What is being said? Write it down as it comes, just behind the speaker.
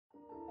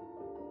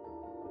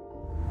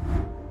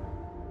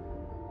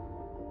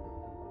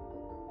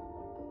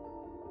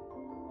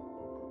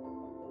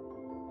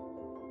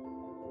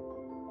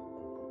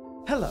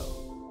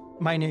Hello,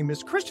 my name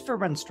is Christopher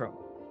Renstrom,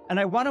 and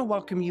I want to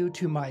welcome you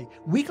to my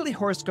weekly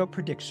horoscope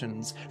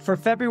predictions for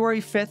February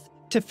 5th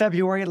to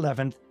February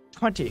 11th,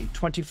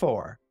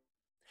 2024.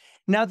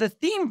 Now, the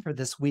theme for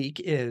this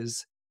week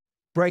is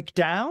break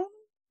down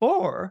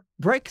or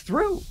break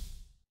through.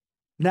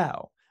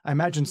 Now, I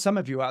imagine some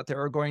of you out there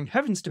are going,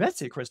 heavens to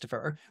Betsy,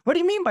 Christopher, what do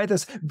you mean by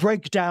this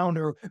break down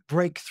or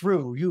break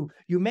through?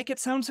 You make it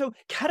sound so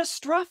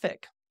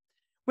catastrophic.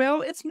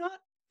 Well, it's not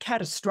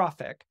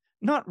catastrophic.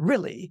 Not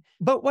really,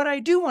 but what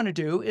I do want to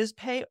do is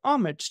pay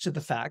homage to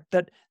the fact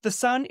that the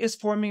Sun is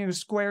forming a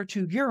square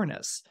to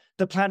Uranus,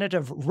 the planet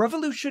of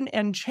revolution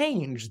and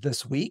change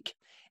this week,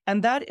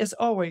 and that is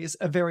always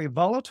a very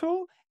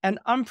volatile and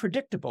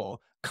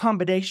unpredictable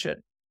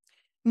combination.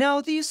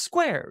 Now, these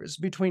squares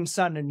between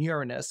Sun and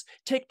Uranus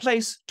take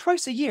place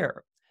twice a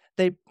year.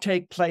 They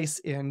take place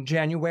in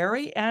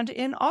January and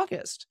in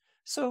August,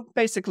 so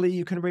basically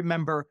you can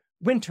remember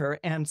winter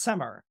and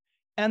summer,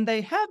 and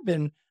they have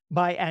been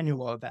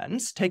biannual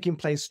events, taking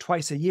place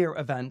twice a year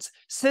events,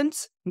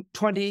 since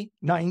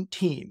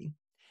 2019.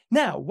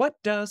 Now, what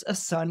does a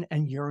Sun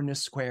and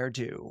Uranus square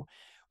do?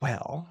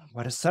 Well,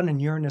 what a Sun and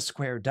Uranus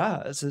square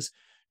does is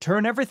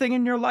turn everything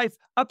in your life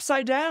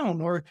upside down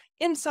or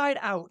inside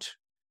out.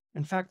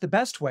 In fact, the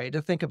best way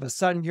to think of a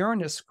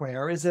Sun-Uranus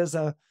square is as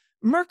a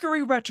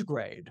Mercury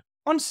retrograde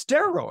on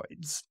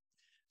steroids.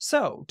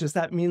 So, does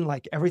that mean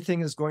like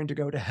everything is going to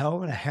go to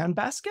hell in a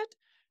handbasket?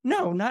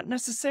 No, not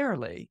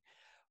necessarily.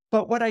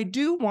 But what I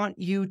do want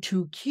you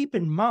to keep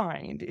in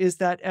mind is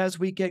that as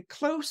we get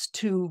close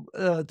to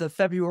the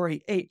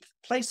February 8th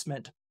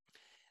placement,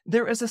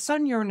 there is a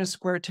Sun-Uranus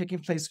square taking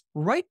place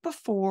right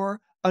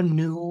before a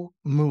new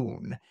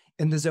moon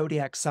in the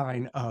zodiac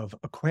sign of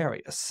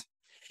Aquarius.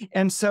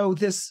 And so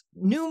this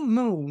new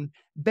moon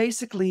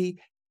basically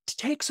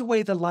takes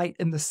away the light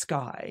in the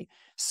sky.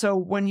 So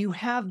when you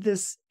have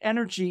this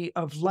energy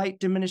of light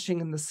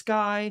diminishing in the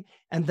sky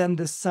and then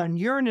the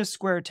Sun-Uranus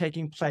square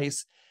taking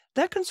place,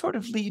 that can sort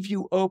of leave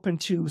you open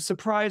to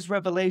surprise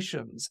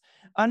revelations,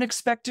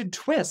 unexpected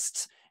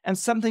twists, and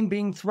something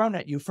being thrown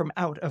at you from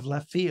out of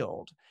left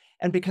field.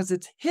 And because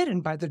it's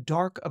hidden by the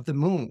dark of the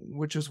moon,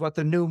 which is what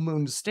the new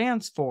moon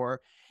stands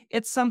for,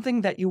 it's something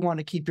that you want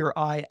to keep your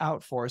eye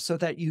out for so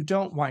that you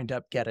don't wind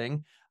up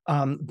getting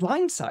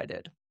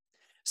blindsided.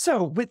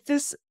 So with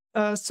this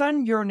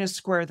Sun-Uranus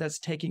square that's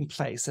taking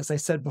place, as I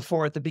said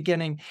before at the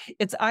beginning,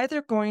 it's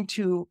either going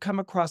to come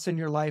across in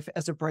your life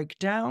as a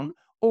breakdown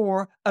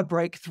or a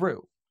breakthrough.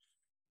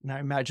 Now, I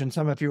imagine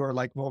some of you are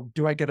like, well,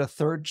 do I get a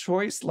third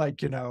choice?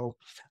 Like,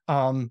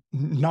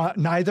 not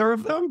neither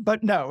of them?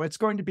 But no, it's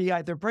going to be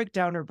either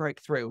breakdown or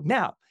breakthrough.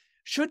 Now,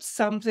 should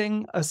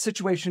a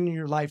situation in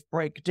your life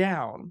break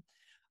down,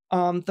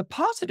 the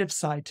positive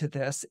side to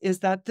this is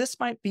that this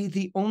might be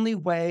the only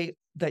way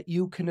that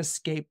you can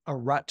escape a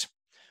rut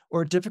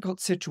or a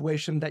difficult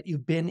situation that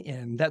you've been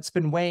in that's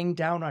been weighing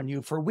down on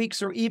you for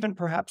weeks or even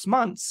perhaps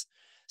months.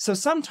 So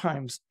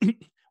sometimes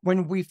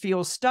when we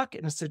feel stuck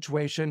in a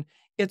situation,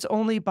 it's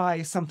only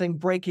by something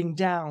breaking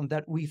down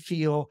that we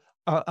feel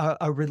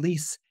a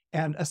release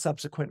and a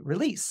subsequent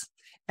release.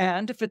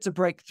 And if it's a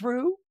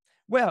breakthrough,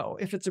 well,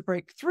 if it's a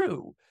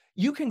breakthrough,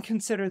 you can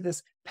consider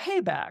this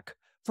payback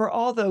for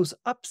all those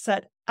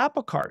upset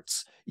apple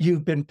carts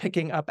you've been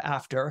picking up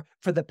after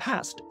for the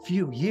past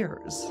few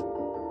years.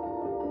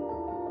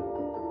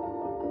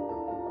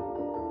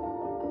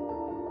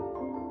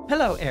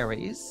 Hello,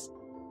 Aries.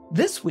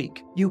 This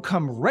week, you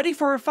come ready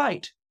for a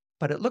fight,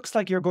 but it looks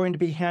like you're going to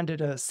be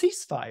handed a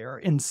ceasefire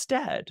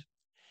instead.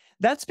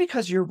 That's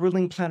because your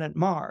ruling planet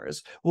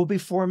Mars will be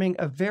forming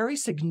a very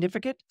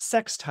significant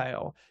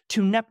sextile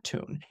to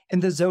Neptune in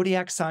the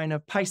zodiac sign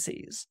of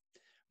Pisces.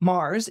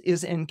 Mars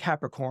is in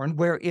Capricorn,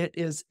 where it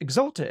is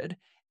exalted,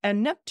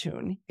 and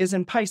Neptune is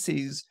in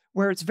Pisces,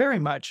 where it's very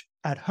much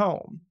at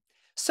home.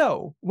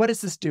 So, what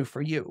does this do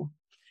for you?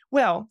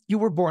 Well, you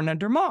were born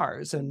under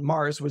Mars, and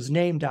Mars was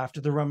named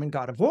after the Roman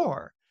god of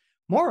war.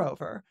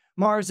 Moreover,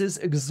 Mars is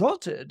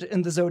exalted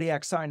in the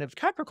zodiac sign of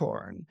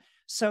Capricorn.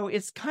 So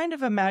it's kind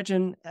of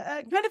imagine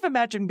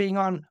being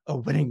on a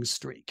winning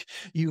streak.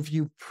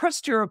 You've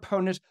pressed your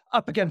opponent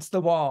up against the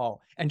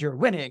wall and you're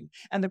winning,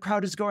 and the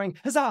crowd is going,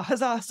 huzzah,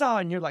 huzzah, huzzah,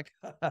 and you're like,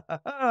 ha, ha, ha,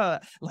 ha,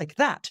 like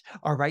that.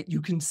 All right,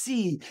 you can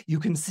see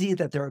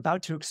that they're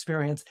about to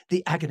experience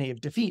the agony of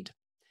defeat.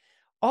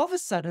 All of a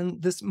sudden,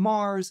 this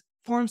Mars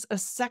forms a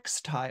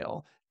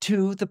sextile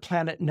to the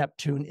planet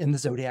Neptune in the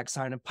zodiac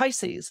sign of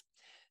Pisces.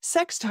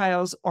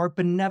 Sextiles are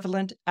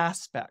benevolent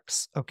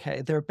aspects,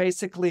 okay? They're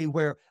basically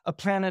where a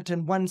planet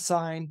in one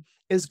sign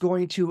is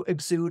going to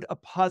exude a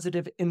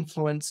positive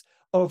influence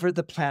over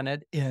the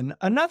planet in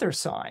another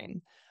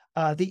sign.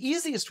 The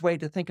easiest way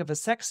to think of a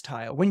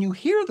sextile, when you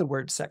hear the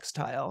word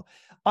sextile,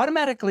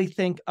 automatically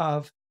think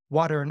of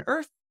water and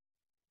earth,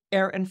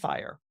 air and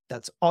fire.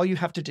 That's all you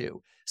have to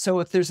do.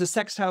 So if there's a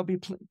sextile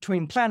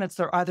between planets,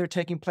 they're either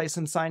taking place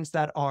in signs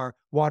that are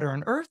water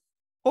and earth,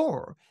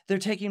 or they're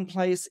taking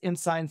place in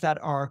signs that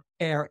are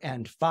air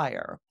and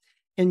fire.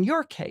 In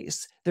your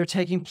case, they're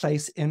taking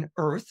place in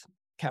earth,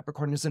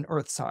 Capricorn is an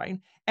earth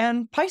sign,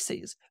 and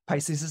Pisces.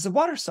 Pisces is a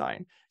water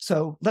sign.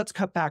 So let's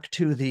cut back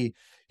to the,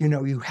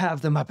 you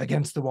have them up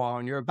against the wall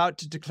and you're about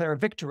to declare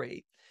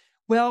victory.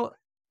 Well,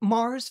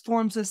 Mars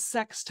forms a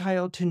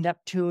sextile to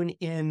Neptune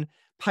in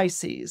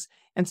Pisces.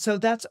 And so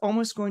that's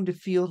almost going to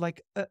feel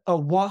like a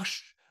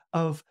wash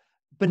of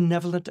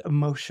benevolent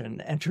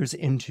emotion enters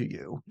into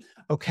you,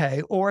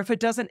 okay? Or if it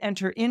doesn't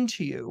enter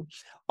into you,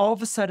 all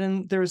of a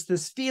sudden there's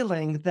this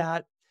feeling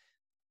that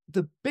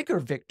the bigger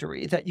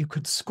victory that you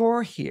could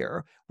score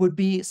here would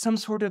be some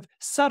sort of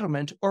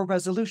settlement or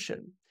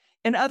resolution.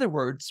 In other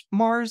words,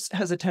 Mars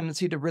has a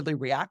tendency to really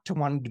react to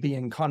wanting to be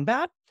in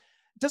combat.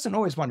 It doesn't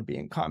always want to be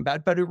in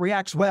combat, but it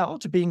reacts well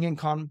to being in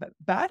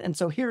combat. And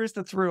so here is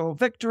the thrill of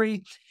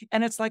victory.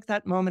 And it's like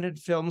that moment in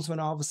films when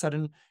all of a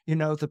sudden,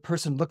 the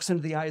person looks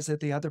into the eyes of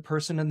the other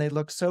person and they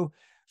look so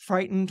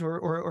frightened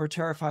or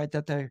terrified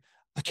that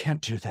I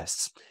can't do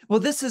this. Well,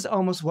 this is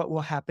almost what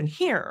will happen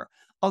here.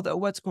 Although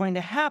what's going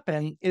to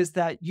happen is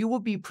that you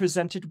will be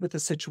presented with a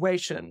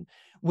situation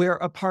where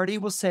a party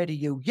will say to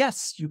you,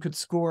 yes, you could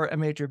score a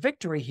major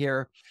victory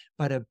here,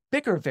 but a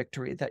bigger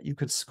victory that you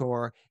could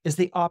score is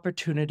the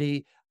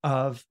opportunity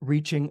of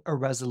reaching a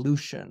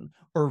resolution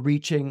or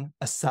reaching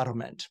a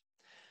settlement.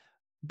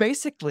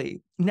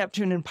 Basically,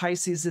 Neptune in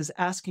Pisces is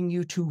asking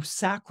you to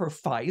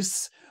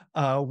sacrifice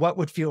what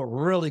would feel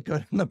really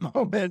good in the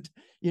moment,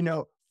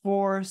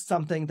 for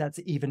something that's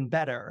even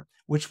better,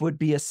 which would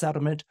be a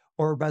settlement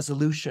or a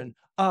resolution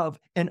of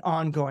an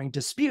ongoing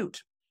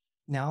dispute.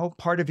 Now,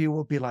 part of you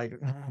will be like,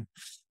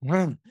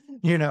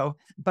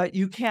 but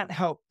you can't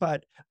help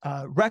but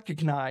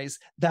recognize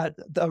that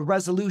the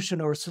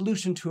resolution or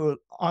solution to an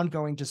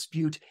ongoing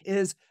dispute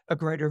is a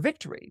greater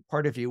victory.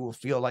 Part of you will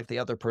feel like the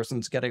other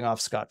person's getting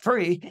off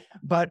scot-free,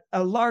 but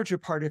a larger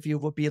part of you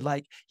will be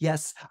like,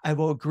 yes, I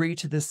will agree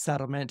to this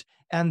settlement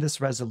and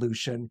this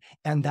resolution,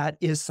 and that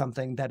is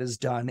something that is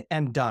done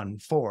and done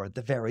for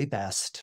the very best.